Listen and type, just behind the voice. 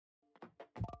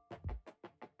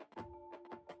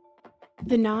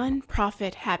The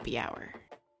Nonprofit Happy Hour.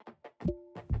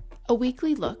 A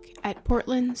weekly look at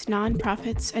Portland's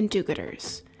nonprofits and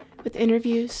do-gooders, with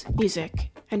interviews,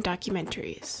 music, and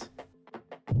documentaries.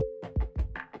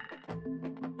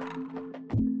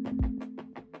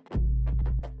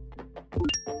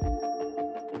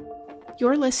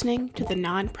 You're listening to the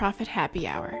Nonprofit Happy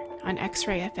Hour on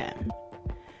X-Ray FM,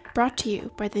 brought to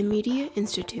you by the Media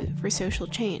Institute for Social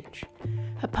Change,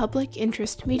 a public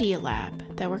interest media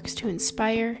lab that works to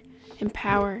inspire,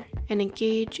 empower, and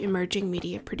engage emerging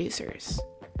media producers.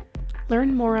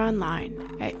 Learn more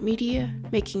online at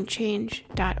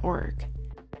mediamakingchange.org.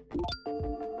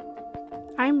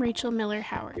 I'm Rachel Miller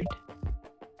Howard.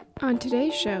 On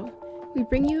today's show, we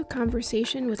bring you a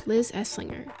conversation with Liz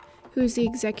Esslinger, who is the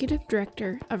executive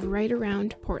director of Right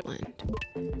Around Portland.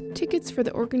 Tickets for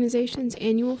the organization's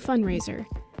annual fundraiser,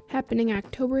 happening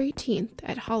October 18th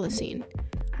at Holocene,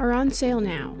 are on sale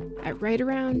now at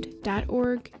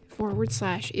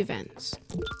rightaround.org/events.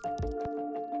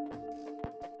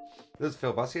 This is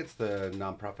Phil Bussey. It's the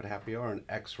Nonprofit Happy Hour on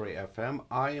X-Ray FM.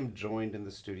 I am joined in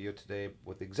the studio today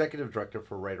with the Executive Director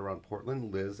for Right Around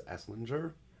Portland, Liz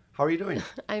Esslinger. How are you doing?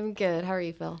 I'm good. How are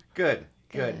you, Phil? Good.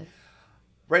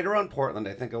 Right Around Portland,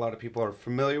 I think a lot of people are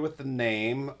familiar with the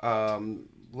name.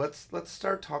 Let's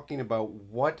start talking about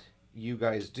what you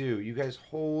guys do. You guys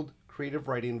hold creative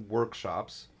writing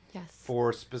workshops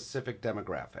for specific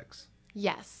demographics.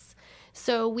 Yes.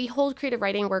 So we hold creative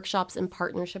writing workshops in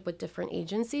partnership with different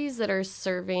agencies that are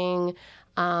serving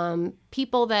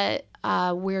people that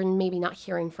we're maybe not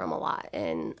hearing from a lot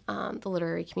in the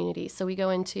literary community. So we go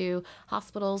into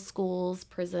hospitals, schools,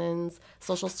 prisons,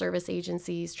 social service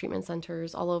agencies, treatment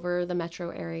centers all over the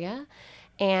metro area.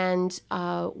 And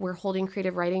we're holding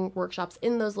creative writing workshops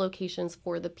in those locations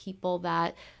for the people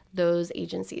that those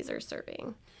agencies are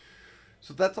serving.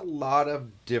 So that's a lot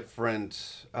of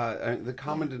different, the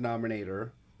common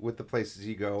denominator with the places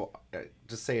you go,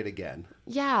 just say it again.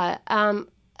 Yeah.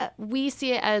 We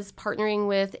see it as partnering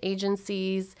with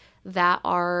agencies that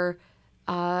are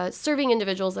serving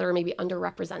individuals that are maybe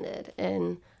underrepresented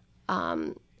in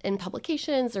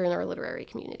publications or in our literary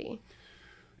community.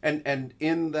 And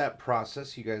in that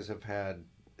process, you guys have had,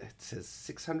 it says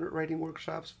 600 writing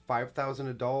workshops, 5,000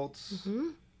 adults. Mm-hmm.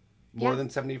 More than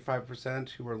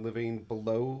 75% who are living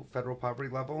below federal poverty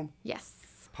level.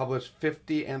 Yes. Published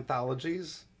 50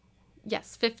 anthologies.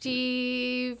 Yes,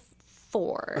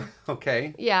 54.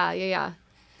 Okay. Yeah.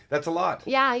 That's a lot.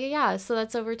 Yeah. So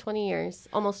that's over 20 years,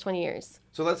 almost 20 years.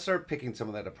 So let's start picking some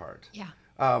of that apart. Yeah.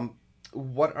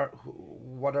 What are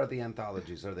the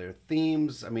anthologies? Are there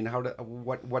themes? I mean,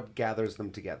 what gathers them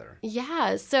together?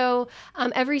 Yeah. So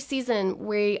every season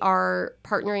we are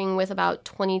partnering with about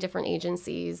 20 different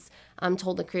agencies to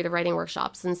hold the creative writing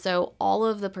workshops. And so all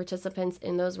of the participants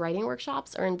in those writing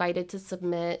workshops are invited to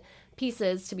submit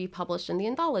pieces to be published in the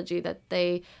anthology that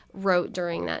they wrote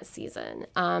during that season.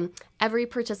 Every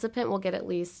participant will get at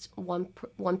least one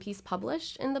piece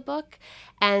published in the book.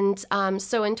 And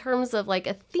so in terms of like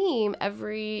a theme,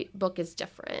 every book is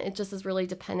different. It just is really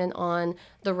dependent on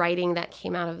the writing that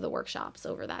came out of the workshops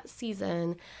over that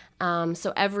season.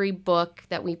 So every book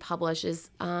that we publish is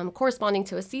corresponding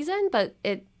to a season, but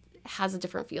it has a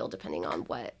different feel depending on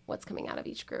what's coming out of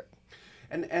each group.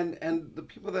 And the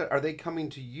people are they coming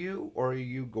to you or are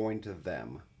you going to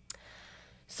them?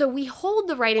 So we hold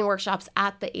the writing workshops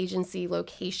at the agency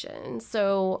location.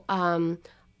 So,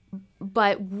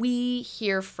 but we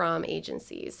hear from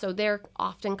agencies. So they're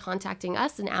often contacting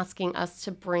us and asking us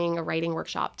to bring a writing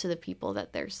workshop to the people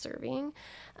that they're serving.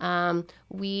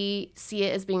 We see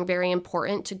it as being very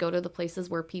important to go to the places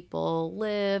where people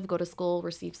live, go to school,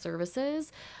 receive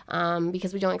services,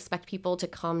 because we don't expect people to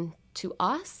come to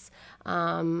us.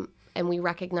 And we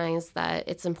recognize that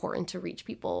it's important to reach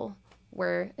people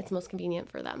where it's most convenient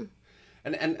for them.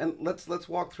 And let's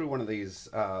walk through one of these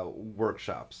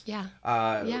workshops. Yeah.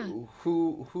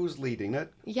 Who's leading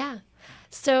it? Yeah.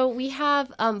 So we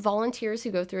have volunteers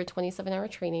who go through a 27-hour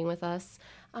training with us.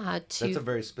 That's a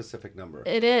very specific number.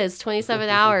 It is 27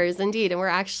 hours indeed, and we're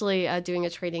actually doing a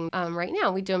training right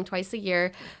now. We do them twice a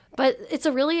year, but it's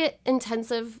a really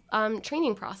intensive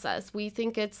training process. We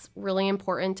think it's really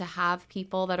important to have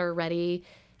people that are ready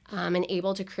and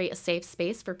able to create a safe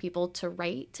space for people to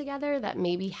write together that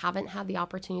maybe haven't had the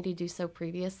opportunity to do so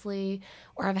previously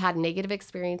or have had negative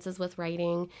experiences with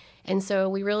writing. And so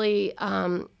we really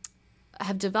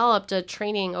have developed a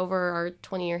training over our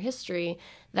 20-year history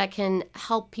that can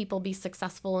help people be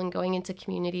successful in going into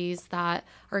communities that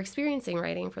are experiencing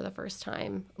writing for the first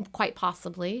time, quite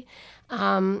possibly,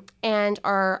 and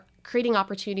are creating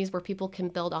opportunities where people can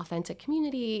build authentic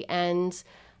community and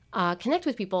connect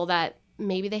with people that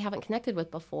maybe they haven't connected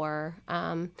with before.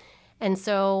 And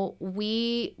so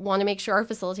we want to make sure our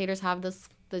facilitators have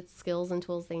the skills and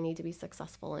tools they need to be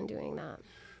successful in doing that.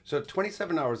 So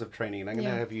 27 hours of training, and I'm going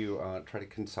to have you try to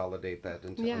consolidate that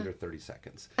into under 30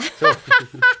 seconds. So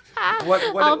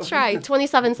I'll try.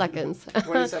 27 seconds.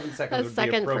 27 seconds A would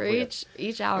second be for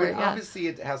each hour. I mean, obviously,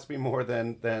 it has to be more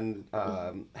than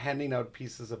handing out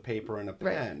pieces of paper and a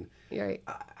pen. Right.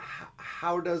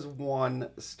 How does one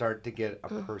start to get a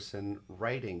person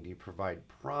writing? Do you provide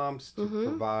prompts? Do you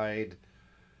provide...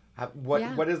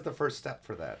 What is the first step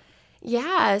for that?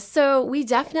 Yeah, so we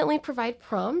definitely provide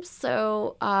prompts.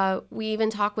 So we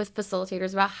even talk with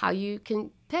facilitators about how you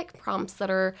can pick prompts that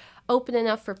are open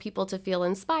enough for people to feel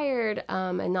inspired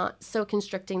and not so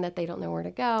constricting that they don't know where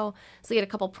to go. So you get a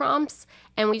couple prompts,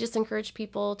 and we just encourage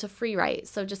people to free write.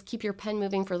 So just keep your pen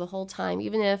moving for the whole time,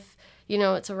 even if you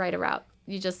know what to write about.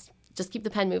 You just keep the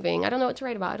pen moving. I don't know what to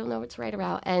write about. I don't know what to write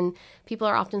about. And people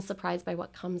are often surprised by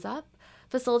what comes up.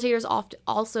 Facilitators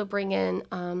also bring in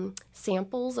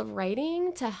samples of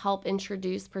writing to help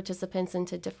introduce participants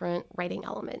into different writing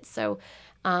elements. So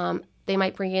they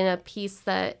might bring in a piece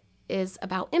that is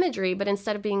about imagery, but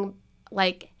instead of being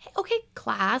like, hey, okay,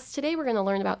 class, today we're going to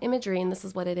learn about imagery and this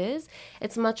is what it is,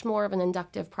 it's much more of an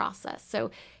inductive process.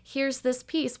 So here's this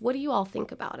piece. What do you all think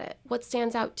about it? What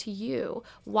stands out to you?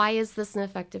 Why is this an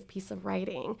effective piece of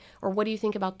writing? Or what do you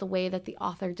think about the way that the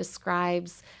author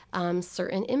describes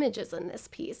certain images in this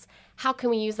piece? How can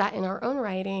we use that in our own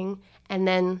writing? And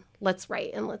then let's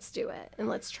write and let's do it and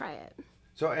let's try it.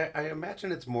 So I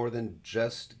imagine it's more than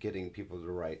just getting people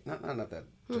to write. Not that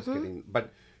just getting,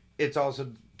 but it's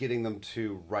also getting them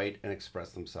to write and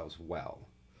express themselves well.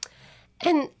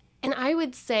 And I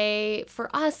would say for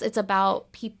us, it's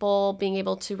about people being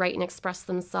able to write and express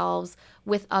themselves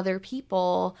with other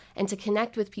people and to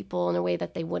connect with people in a way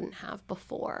that they wouldn't have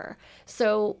before.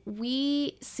 So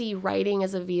we see writing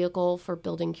as a vehicle for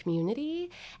building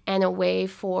community and a way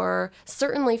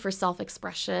certainly for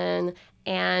self-expression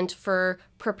and for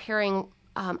preparing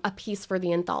a piece for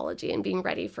the anthology and being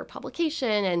ready for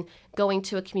publication and going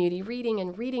to a community reading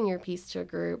and reading your piece to a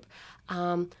group.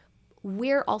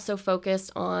 We're also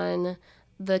focused on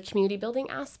the community building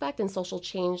aspect and social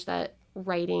change that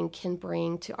writing can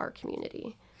bring to our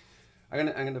community. I'm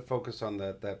gonna focus on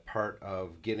that part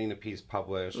of getting a piece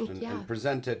published and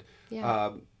presented.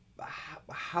 Yeah.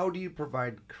 How do you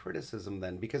provide criticism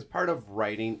then? Because part of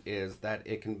writing is that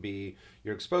it can be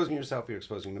you're exposing yourself, you're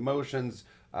exposing emotions,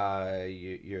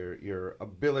 your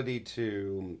ability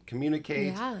to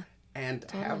communicate, and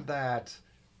have that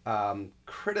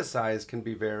criticized can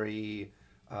be very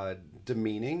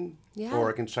demeaning, or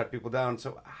it can shut people down.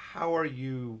 So how are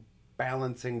you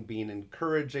balancing being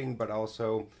encouraging but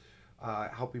also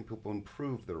helping people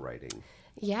improve their writing?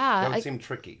 Yeah, that would seem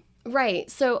tricky. Right.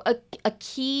 So a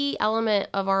key element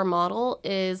of our model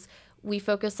is we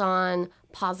focus on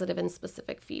positive and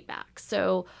specific feedback.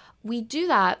 So we do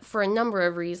that for a number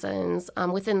of reasons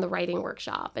within the writing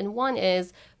workshop. And one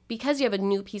is because you have a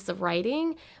new piece of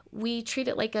writing, we treat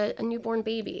it like a newborn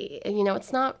baby. And,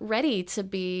 it's not ready to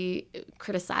be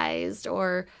criticized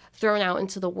or thrown out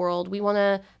into the world. We want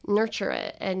to nurture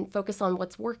it and focus on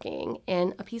what's working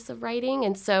in a piece of writing.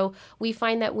 And so we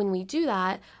find that when we do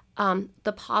that,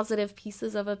 the positive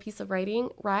pieces of a piece of writing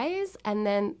rise, and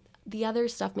then the other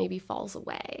stuff maybe falls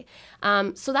away.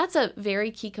 So that's a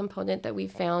very key component that we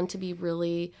found to be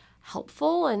really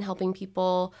helpful in helping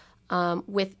people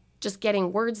with just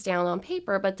getting words down on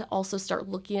paper, but to also start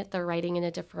looking at their writing in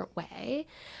a different way.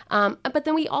 But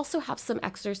then we also have some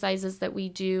exercises that we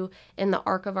do in the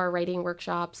arc of our writing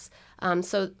workshops.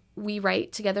 So we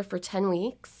write together for 10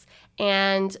 weeks.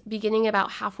 And beginning about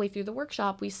halfway through the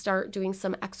workshop, we start doing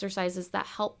some exercises that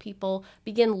help people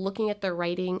begin looking at their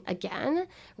writing again,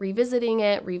 revisiting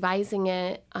it, revising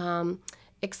it,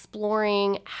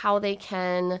 exploring how they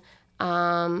can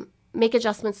make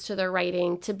adjustments to their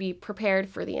writing to be prepared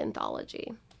for the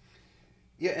anthology.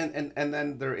 Yeah, and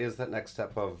then there is that next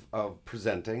step of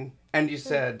presenting. And you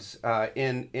said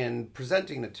in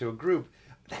presenting it to a group,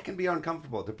 that can be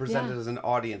uncomfortable to present it as an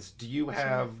audience. Do you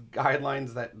have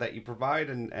guidelines that you provide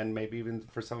and maybe even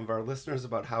for some of our listeners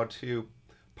about how to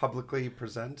publicly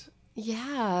present?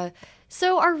 Yeah.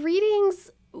 So our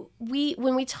readings,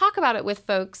 when we talk about it with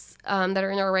folks that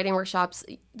are in our writing workshops,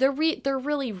 they're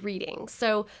really reading.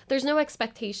 So there's no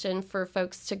expectation for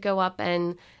folks to go up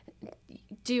and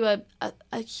do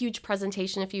a huge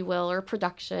presentation, if you will, or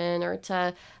production, or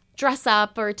to dress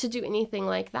up or to do anything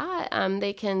like that.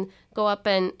 They can go up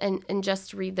and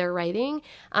just read their writing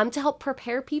to help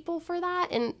prepare people for that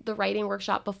in the writing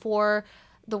workshop before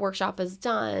the workshop is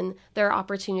done, there are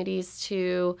opportunities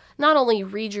to not only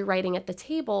read your writing at the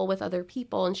table with other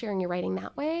people and sharing your writing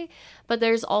that way, but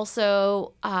there's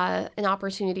also an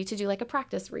opportunity to do like a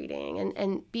practice reading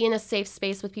and be in a safe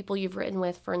space with people you've written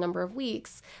with for a number of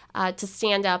weeks to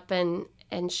stand up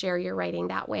and share your writing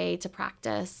that way to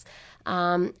practice.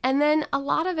 And then a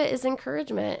lot of it is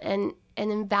encouragement and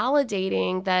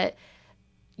invalidating that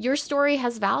your story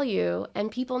has value and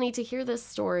people need to hear this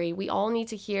story. We all need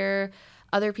to hear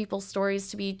other people's stories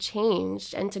to be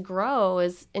changed and to grow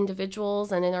as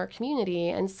individuals and in our community.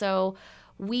 And so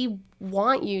we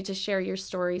want you to share your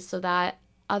story so that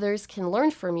others can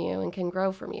learn from you and can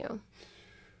grow from you.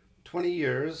 20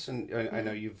 years, and I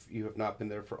know you have not been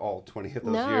there for all 20 of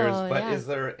those years, but is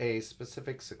there a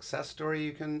specific success story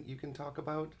you can talk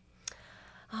about?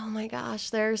 Oh my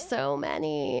gosh, there are so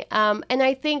many. And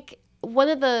I think one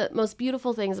of the most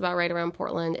beautiful things about Right Around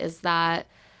Portland is that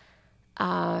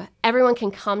everyone can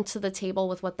come to the table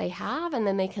with what they have, and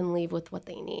then they can leave with what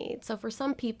they need. So for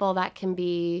some people, that can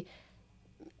be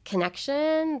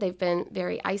connection. They've been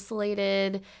very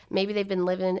isolated. Maybe they've been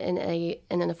living in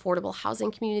an affordable housing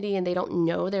community and they don't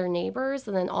know their neighbors.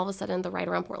 And then all of a sudden, the Right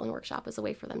Around Portland workshop is a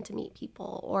way for them to meet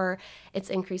people, or it's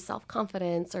increased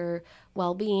self-confidence or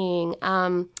well-being.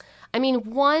 I mean,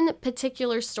 one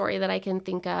particular story that I can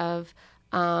think of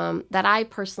that I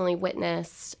personally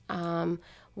witnessed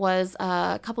was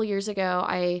a couple years ago.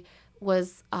 I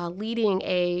was leading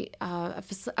I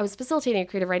was facilitating a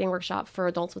creative writing workshop for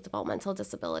adults with developmental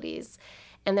disabilities.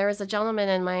 And there was a gentleman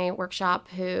in my workshop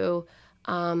who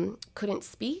couldn't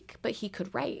speak, but he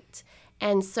could write.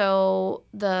 And so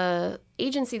the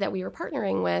agency that we were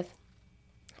partnering with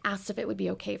asked if it would be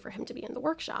okay for him to be in the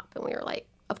workshop. And we were like,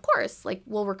 of course, like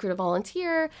we'll recruit a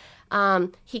volunteer.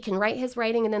 He can write his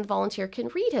writing and then the volunteer can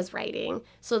read his writing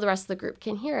so the rest of the group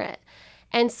can hear it.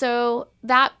 And so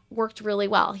that worked really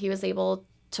well. He was able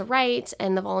to write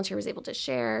and the volunteer was able to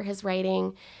share his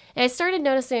writing. And I started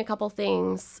noticing a couple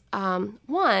things.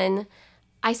 One,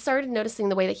 I started noticing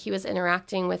the way that he was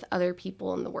interacting with other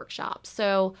people in the workshop.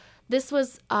 So this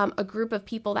was a group of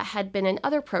people that had been in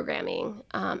other programming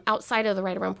outside of the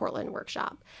Right Around Portland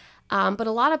workshop. But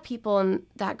a lot of people in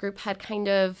that group had kind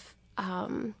of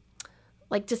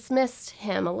dismissed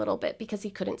him a little bit because he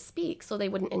couldn't speak, so they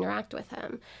wouldn't interact with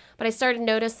him. But I started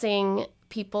noticing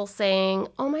people saying,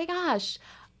 oh my gosh,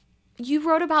 you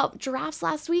wrote about giraffes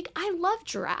last week? I love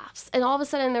giraffes. And all of a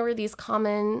sudden there were these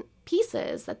common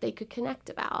pieces that they could connect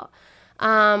about,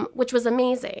 which was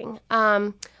amazing.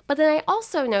 But then I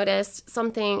also noticed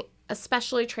something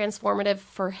especially transformative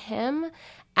for him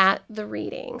at the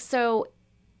reading. So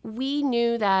we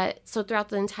knew that, throughout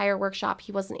the entire workshop,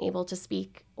 he wasn't able to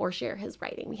speak or share his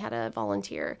writing. We had a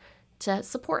volunteer to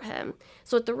support him.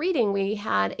 So at the reading, we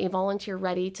had a volunteer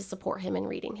ready to support him in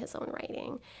reading his own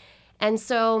writing. And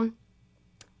so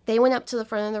they went up to the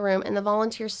front of the room and the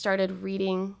volunteer started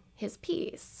reading his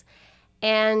piece.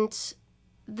 And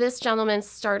this gentleman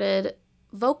started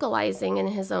vocalizing in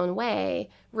his own way,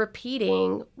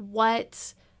 repeating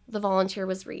what the volunteer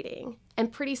was reading.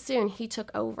 And pretty soon he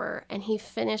took over and he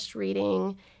finished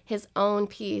reading his own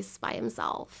piece by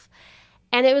himself.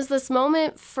 And it was this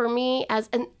moment for me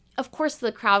and of course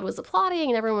the crowd was applauding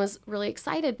and everyone was really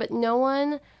excited, but no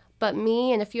one but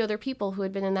me and a few other people who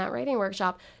had been in that writing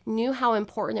workshop knew how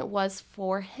important it was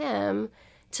for him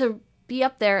to be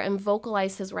up there and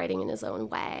vocalize his writing in his own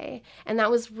way. And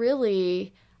that was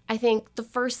really, I think, the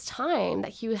first time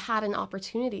that he had an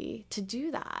opportunity to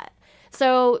do that.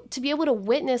 So to be able to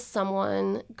witness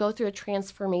someone go through a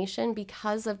transformation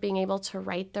because of being able to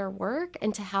write their work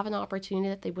and to have an opportunity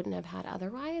that they wouldn't have had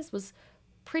otherwise was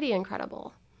pretty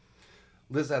incredible.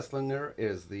 Liz Esslinger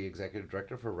is the executive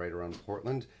director for Right Around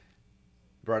Portland.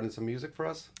 Brought in some music for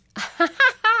us?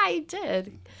 I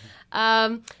did.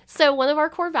 So one of our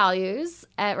core values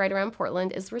at Right Around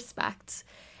Portland is respect.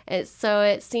 So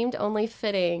it seemed only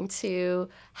fitting to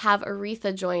have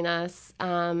Aretha join us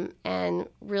and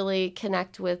really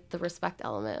connect with the respect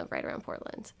element of Right Around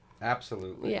Portland.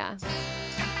 Absolutely. Yeah.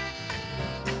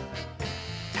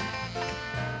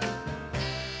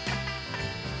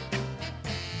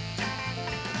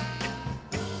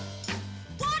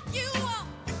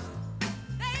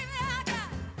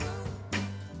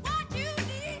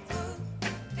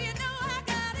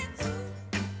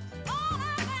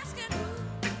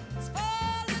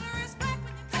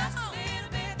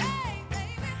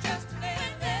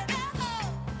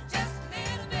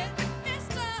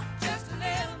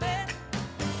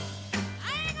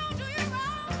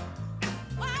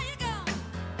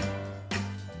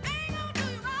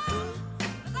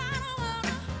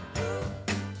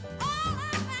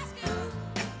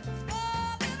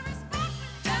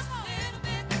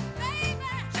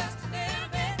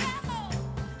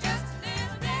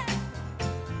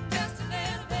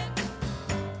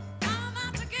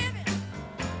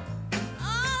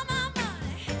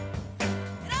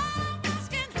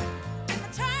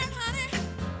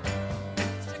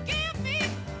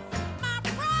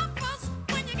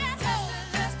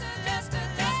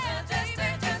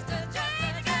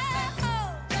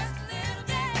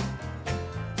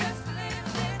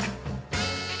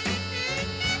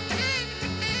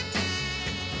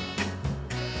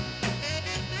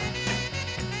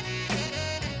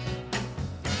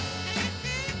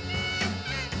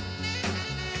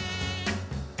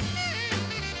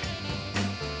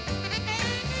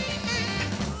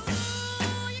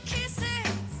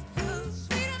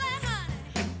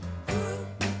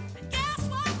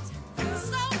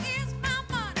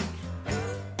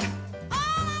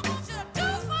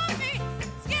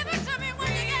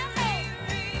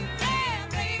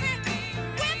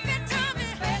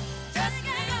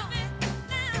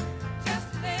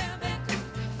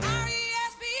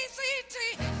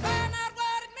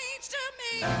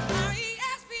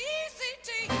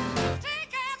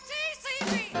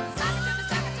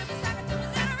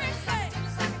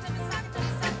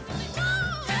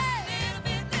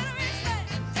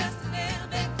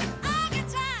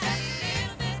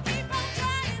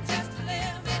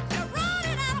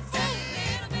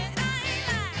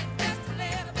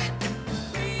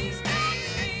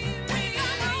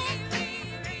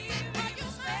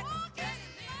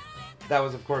 That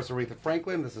was, of course, Aretha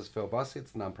Franklin. This is Phil Bussey.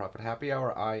 It's the Nonprofit Happy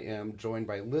Hour. I am joined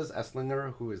by Liz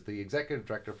Esslinger, who is the Executive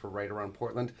Director for Right Around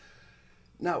Portland.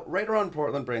 Now, Right Around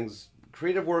Portland brings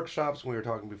creative workshops. We were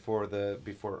talking before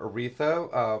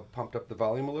Aretha pumped up the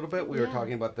volume a little bit. We were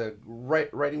talking about the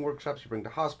writing workshops you bring to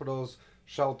hospitals,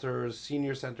 shelters,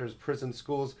 senior centers, prisons,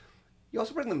 schools. You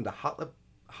also bring them to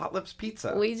Hot Lips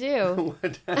Pizza. We do.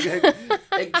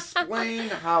 Explain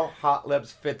how Hot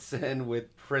Lips fits in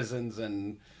with prisons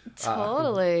and...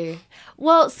 Totally.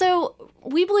 Well, so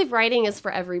we believe writing is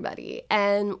for everybody.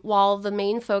 And while the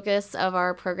main focus of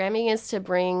our programming is to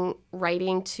bring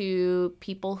writing to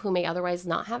people who may otherwise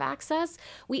not have access,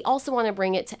 we also want to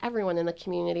bring it to everyone in the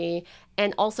community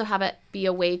and also have it be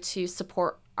a way to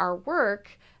support our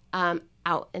work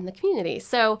out in the community.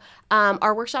 So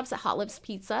our workshops at Hot Lips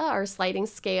Pizza are sliding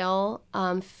scale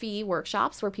fee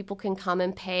workshops where people can come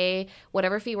and pay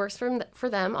whatever fee works for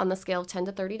them on the scale of $10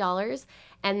 to $30.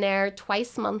 And they're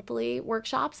twice monthly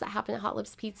workshops that happen at Hot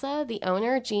Lips Pizza. The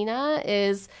owner, Gina,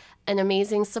 is an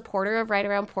amazing supporter of Right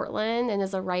Around Portland and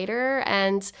is a writer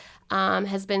and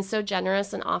has been so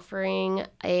generous in offering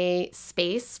a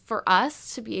space for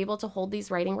us to be able to hold these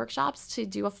writing workshops to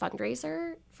do a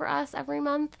fundraiser for us every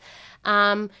month.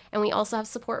 And we also have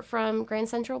support from Grand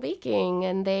Central Baking,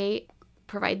 and they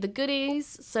provide the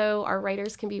goodies so our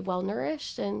writers can be well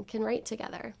nourished and can write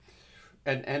together.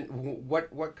 And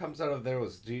what comes out of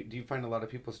those? Do you find a lot of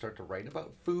people start to write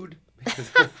about food?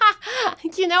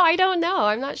 I don't know.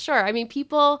 I'm not sure. I mean,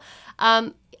 people,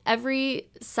 every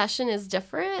session is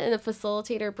different, and the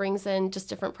facilitator brings in just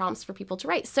different prompts for people to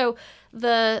write. So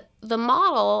the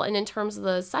model, and in terms of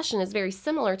the session, is very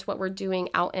similar to what we're doing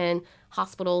out in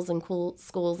hospitals and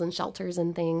schools and shelters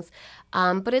and things.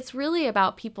 But it's really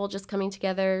about people just coming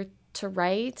together to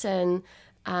write and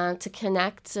to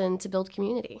connect and to build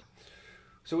community.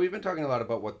 So we've been talking a lot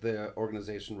about what the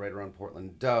organization Right Around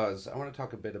Portland does. I want to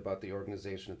talk a bit about the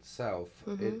organization itself.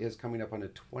 Mm-hmm. It is coming up on a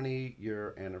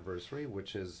 20-year anniversary,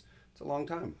 it's a long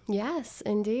time. Yes,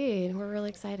 indeed. We're really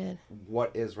excited.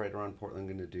 What is Right Around Portland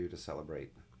going to do to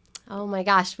celebrate? Oh my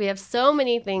gosh, we have so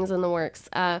many things in the works.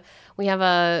 We have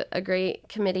a great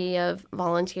committee of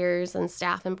volunteers and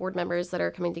staff and board members that are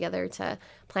coming together to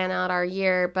plan out our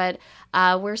year, but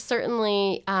we're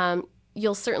certainly...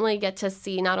 You'll certainly get to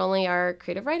see not only our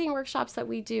creative writing workshops that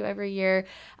we do every year,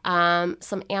 some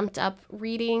amped up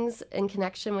readings in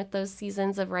connection with those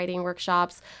seasons of writing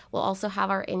workshops. We'll also have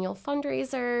our annual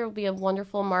fundraiser. It will be a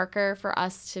wonderful marker for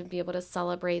us to be able to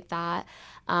celebrate that.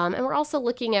 And we're also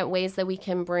looking at ways that we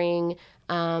can bring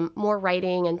more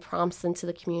writing and prompts into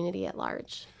the community at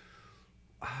large.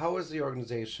 How has the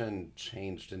organization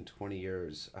changed in 20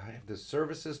 years? Have the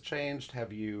services changed?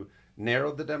 Have you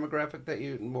narrowed the demographic that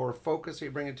you more focus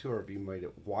you bring it to, or have you made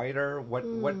it wider? What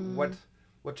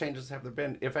changes have there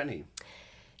been, if any?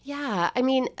 Yeah, I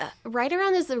mean, Right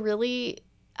Around is a really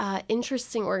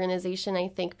interesting organization, I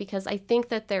think, because I think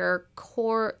that the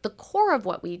core of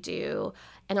what we do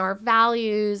and our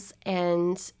values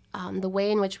and the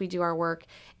way in which we do our work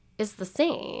is the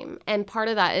same. And part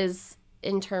of that is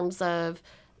in terms of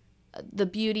the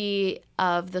beauty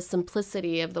of the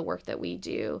simplicity of the work that we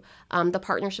do, the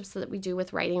partnerships that we do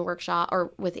with writing workshop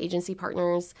or with agency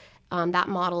partners, that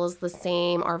model is the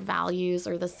same. Our values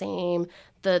are the same.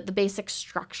 The basic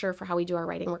structure for how we do our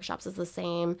writing workshops is the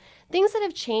same. Things that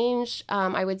have changed,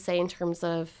 I would say, in terms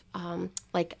of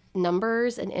like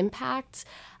numbers and impact,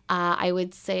 I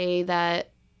would say that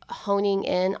honing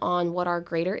in on what our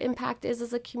greater impact is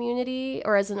as a community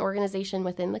or as an organization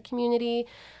within the community.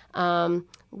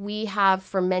 We have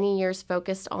for many years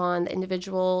focused on the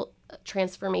individual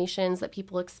transformations that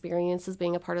people experience as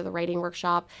being a part of the writing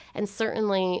workshop, and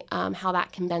certainly how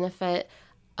that can benefit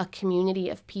a community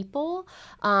of people.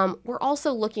 We're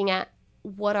also looking at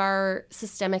what our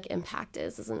systemic impact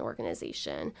is as an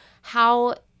organization.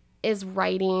 How is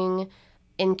writing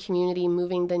in community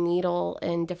moving the needle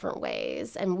in different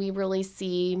ways? And we really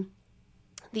see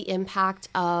the impact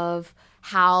of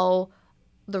how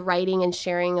the writing and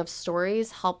sharing of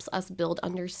stories helps us build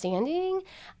understanding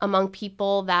among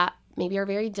people that maybe are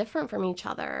very different from each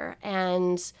other,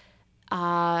 and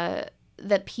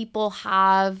that people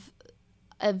have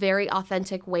a very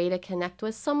authentic way to connect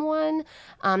with someone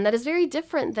that is very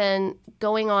different than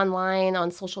going online on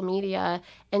social media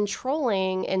and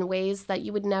trolling in ways that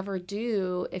you would never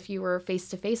do if you were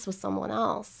face-to-face with someone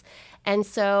else. And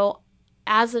so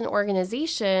as an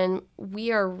organization,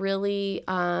 we are really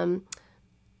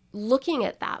looking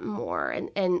at that more and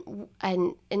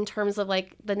in terms of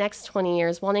like the next 20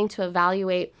 years, wanting to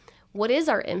evaluate what is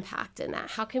our impact in that?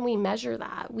 How can we measure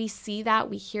that? We see that,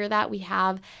 we hear that, we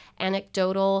have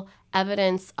anecdotal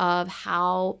evidence of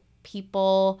how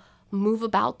people move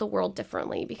about the world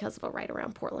differently because of a Right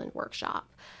Around Portland workshop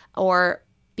or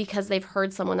because they've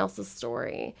heard someone else's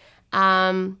story.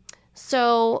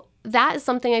 So that is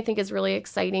something I think is really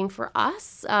exciting for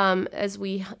us as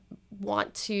we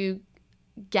want to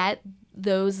get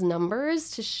those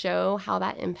numbers to show how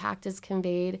that impact is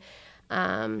conveyed.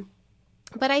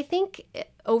 But I think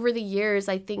over the years,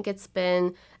 I think it's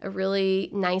been a really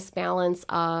nice balance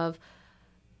of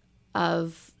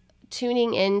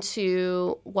tuning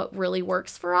into what really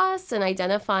works for us and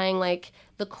identifying like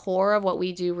the core of what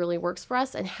we do really works for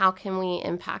us and how can we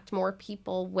impact more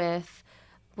people with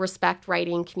respect,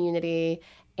 writing, community,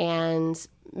 and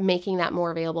making that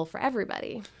more available for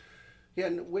everybody. Yeah,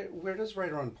 and where does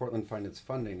Right Around Portland find its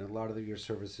funding? A lot of your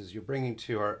services you're bringing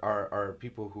to are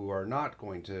people who are not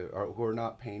going to, or who are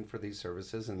not paying for these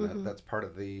services, and that's part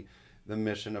of the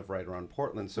mission of Right Around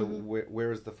Portland. So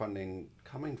where is the funding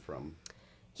coming from?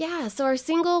 Yeah, so our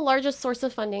single largest source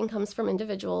of funding comes from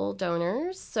individual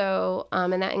donors. So,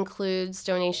 and that includes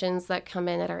donations that come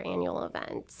in at our annual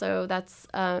event. So that's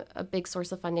a big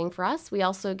source of funding for us. We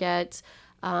also get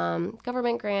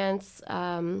government grants.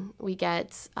 We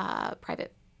get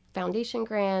private foundation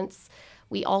grants.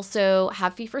 We also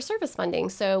have fee-for-service funding.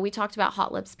 So we talked about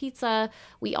Hot Lips Pizza.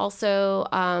 We also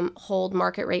hold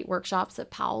market rate workshops at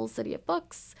Powell's City of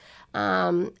Books.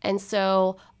 And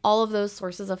so all of those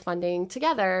sources of funding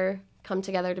come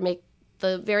together to make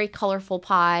the very colorful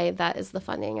pie that is the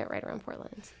funding at Right Around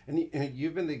Portland. And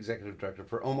you've been the executive director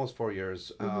for almost 4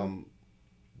 years.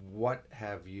 What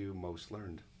have you most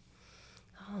learned?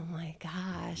 Oh my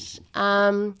gosh.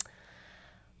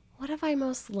 What have I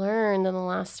most learned in the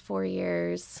last 4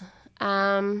 years?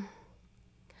 I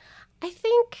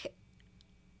think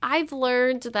I've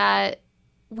learned that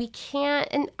we can't,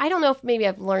 and I don't know if maybe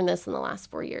I've learned this in the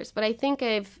last 4 years, but I think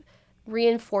I've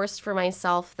reinforced for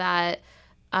myself that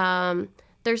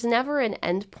there's never an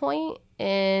end point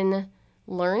in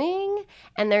learning,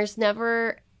 and there's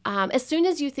never, as soon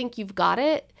as you think you've got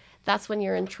it, that's when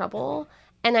you're in trouble.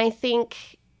 And I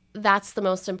think that's the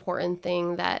most important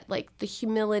thing, that like the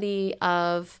humility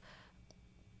of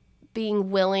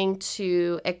being willing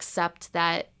to accept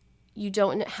that you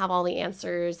don't have all the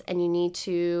answers and you need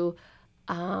to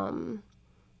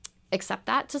accept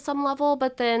that to some level,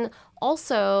 but then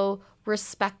also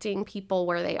respecting people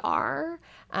where they are.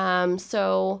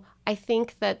 So I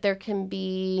think that there can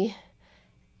be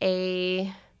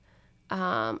a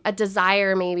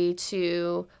desire maybe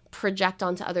to project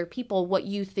onto other people what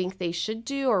you think they should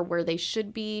do or where they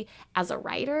should be as a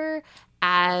writer,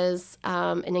 as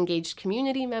an engaged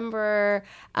community member,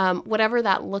 whatever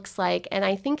that looks like. And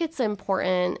I think it's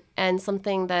important, and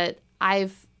something that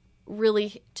I've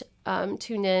really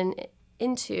tuned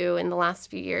into in the last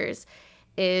few years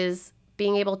is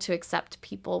being able to accept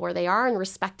people where they are and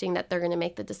respecting that they're going to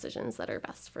make the decisions that are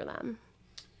best for them.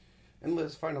 And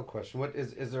Liz, final question. What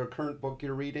is there a current book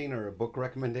you're reading or a book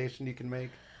recommendation you can make?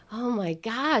 Oh my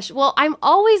gosh. Well, I'm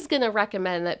always going to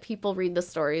recommend that people read the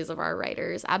stories of our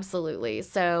writers. Absolutely.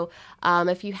 So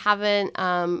if you haven't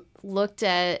looked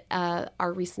at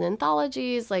our recent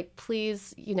anthologies, like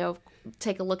please,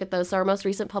 take a look at those. So our most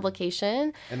recent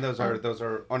publication. And those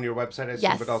are on your website, I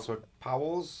assume, yes. But also at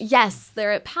Powell's? Yes,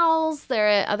 they're at Powell's. They're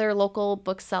at other local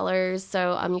booksellers.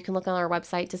 So you can look on our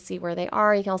website to see where they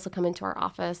are. You can also come into our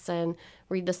office and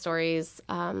read the stories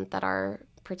that our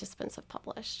participants have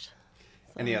published.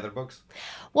 So. Any other books?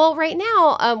 Well, right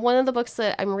now, one of the books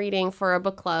that I'm reading for a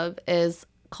book club is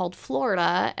called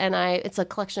Florida, and it's a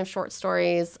collection of short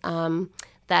stories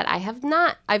that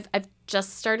I've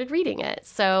just started reading it.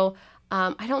 So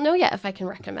I don't know yet if I can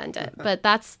recommend it, but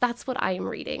that's what I am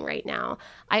reading right now.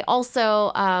 I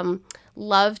also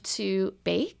love to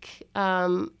bake,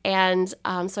 and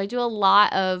so I do a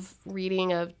lot of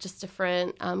reading of just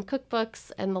different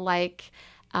cookbooks and the like.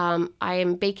 I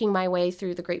am baking my way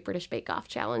through the Great British Bake Off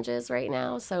challenges right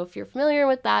now. So if you're familiar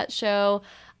with that show,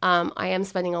 I am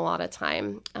spending a lot of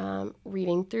time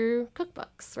reading through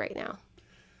cookbooks right now.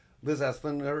 Liz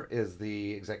Esslinger is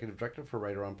the executive director for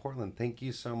Right Around Portland. Thank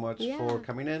you so much for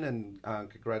coming in, and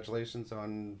congratulations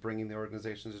on bringing the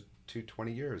organization to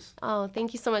 20 years. Oh,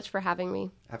 thank you so much for having me.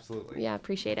 Absolutely. Yeah,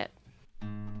 appreciate it.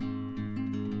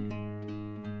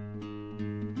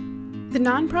 The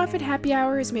Nonprofit Happy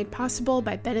Hour is made possible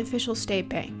by Beneficial State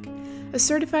Bank, a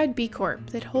certified B Corp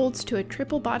that holds to a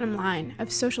triple bottom line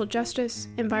of social justice,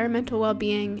 environmental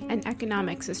well-being, and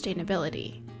economic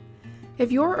sustainability. If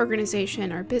your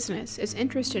organization or business is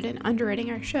interested in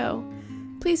underwriting our show,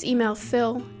 please email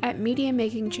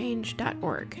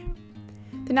phil@mediamakingchange.org.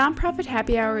 The Nonprofit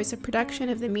Happy Hour is a production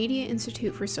of the Media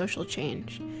Institute for Social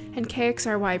Change and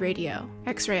KXRY Radio,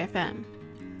 X-Ray FM.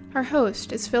 Our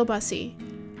host is Phil Bussey.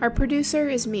 Our producer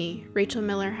is me, Rachel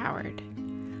Miller Howard.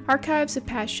 Archives of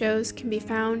past shows can be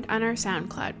found on our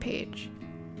SoundCloud page.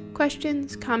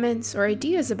 Questions, comments, or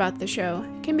ideas about the show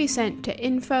can be sent to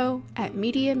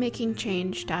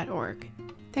info@mediamakingchange.org.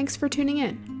 Thanks for tuning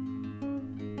in.